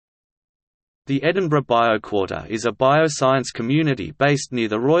The Edinburgh BioQuarter is a bioscience community based near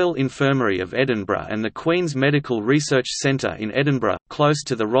the Royal Infirmary of Edinburgh and the Queen's Medical Research Centre in Edinburgh, close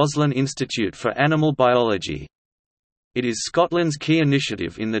to the Roslin Institute for Animal Biology. It is Scotland's key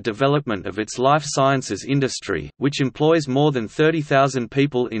initiative in the development of its life sciences industry, which employs more than 30,000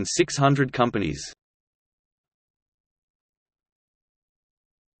 people in 600 companies.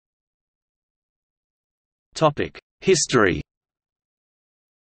 History.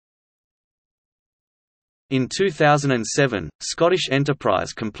 In 2007, Scottish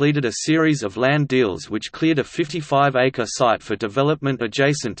Enterprise completed a series of land deals which cleared a 55-acre site for development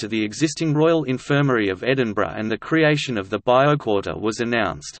adjacent to the existing Royal Infirmary of Edinburgh, and the creation of the BioQuarter was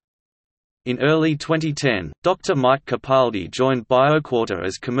announced. In early 2010, Dr. Mike Capaldi joined BioQuarter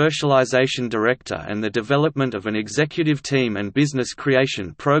as Commercialisation Director, and the development of an executive team and business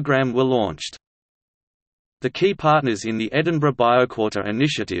creation program were launched. The key partners in the Edinburgh BioQuarter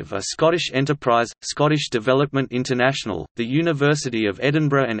initiative are Scottish Enterprise, Scottish Development International, the University of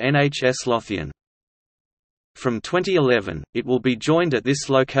Edinburgh and NHS Lothian. From 2011, it will be joined at this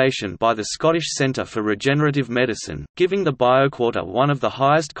location by the Scottish Centre for Regenerative Medicine, giving the BioQuarter one of the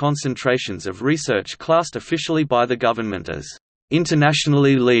highest concentrations of research classed officially by the government as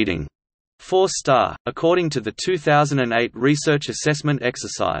internationally leading 4-star, according to the 2008 research assessment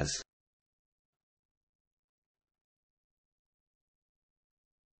exercise.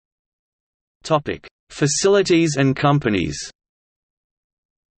 Facilities and companies.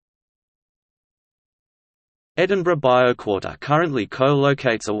 Edinburgh BioQuarter currently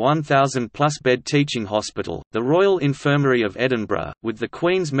co-locates a 1,000-plus bed teaching hospital, the Royal Infirmary of Edinburgh, with the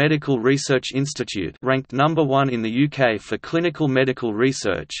Queen's Medical Research Institute, ranked number 1 in the UK for clinical medical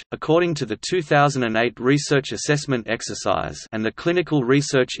research, according to the 2008 research assessment exercise, and the Clinical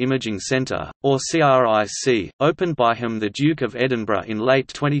Research Imaging Centre, or CRIC, opened by him the Duke of Edinburgh in late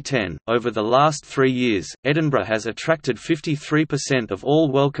 2010. Over the last 3 years, Edinburgh has attracted 53% of all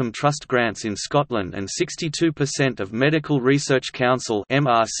Wellcome Trust grants in Scotland and 62% of Medical Research Council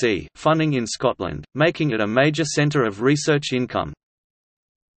 (MRC) funding in Scotland, making it a major centre of research income.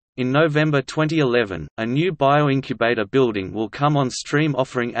 In November 2011, a new bioincubator building will come on stream,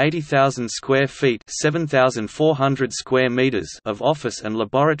 offering 80,000 square feet (7,400 square meters) of office and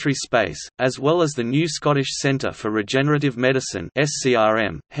laboratory space, as well as the new Scottish Centre for Regenerative Medicine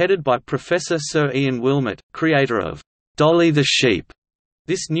 (SCRM), headed by Professor Sir Ian Wilmot, creator of Dolly the Sheep.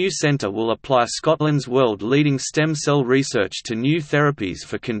 This new centre will apply Scotland's world-leading stem cell research to new therapies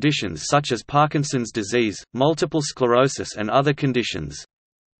for conditions such as Parkinson's disease, multiple sclerosis and other conditions.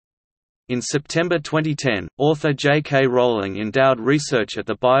 In September 2010, author J.K. Rowling endowed research at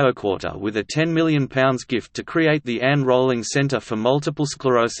the BioQuarter with a £10 million gift to create the Anne Rowling Centre for Multiple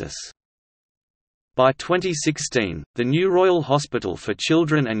Sclerosis. By 2016, the new Royal Hospital for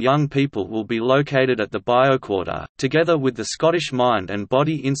Children and Young People will be located at the BioQuarter, together with the Scottish Mind and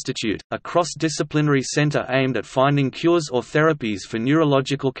Body Institute, a cross-disciplinary centre aimed at finding cures or therapies for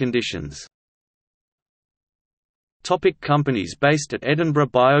neurological conditions. Companies based at Edinburgh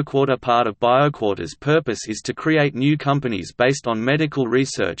BioQuarter. Part of BioQuarter's purpose is to create new companies based on medical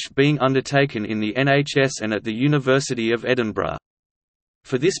research being undertaken in the NHS and at the University of Edinburgh.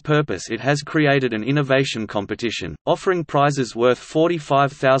 For this purpose it has created an innovation competition, offering prizes worth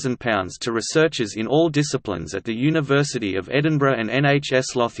 £45,000 to researchers in all disciplines at the University of Edinburgh and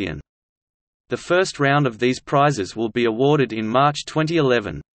NHS Lothian. The first round of these prizes will be awarded in March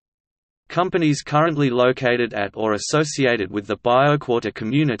 2011. Companies currently located at or associated with the BioQuarter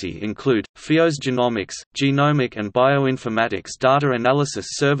community include, Fios Genomics, genomic and bioinformatics data analysis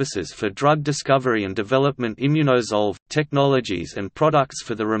services for drug discovery and development, Immunozolve, technologies and products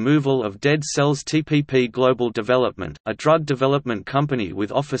for the removal of dead cells, TPP Global Development, a drug development company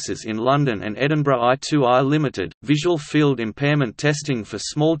with offices in London and Edinburgh, I2I Limited, visual field impairment testing for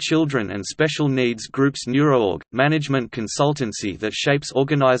small children and special needs groups, NeuroOrg, management consultancy that shapes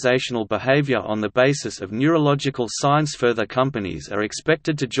organizational behavior on the basis of neurological science. Further companies are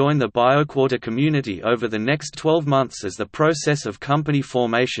expected to join the BioQuarter community over the next 12 months as the process of company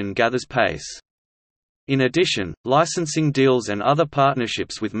formation gathers pace. In addition, licensing deals and other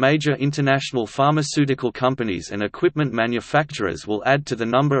partnerships with major international pharmaceutical companies and equipment manufacturers will add to the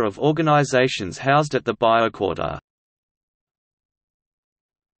number of organizations housed at the BioQuarter.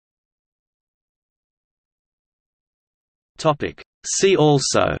 See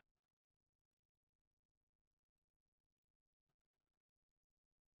also: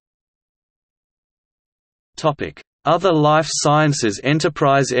 Other life sciences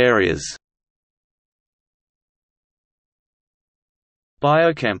enterprise areas.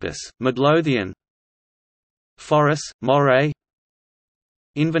 Biocampus, Midlothian. Forres, Moray.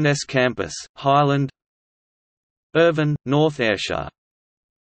 Inverness Campus, Highland. Irvine, North Ayrshire.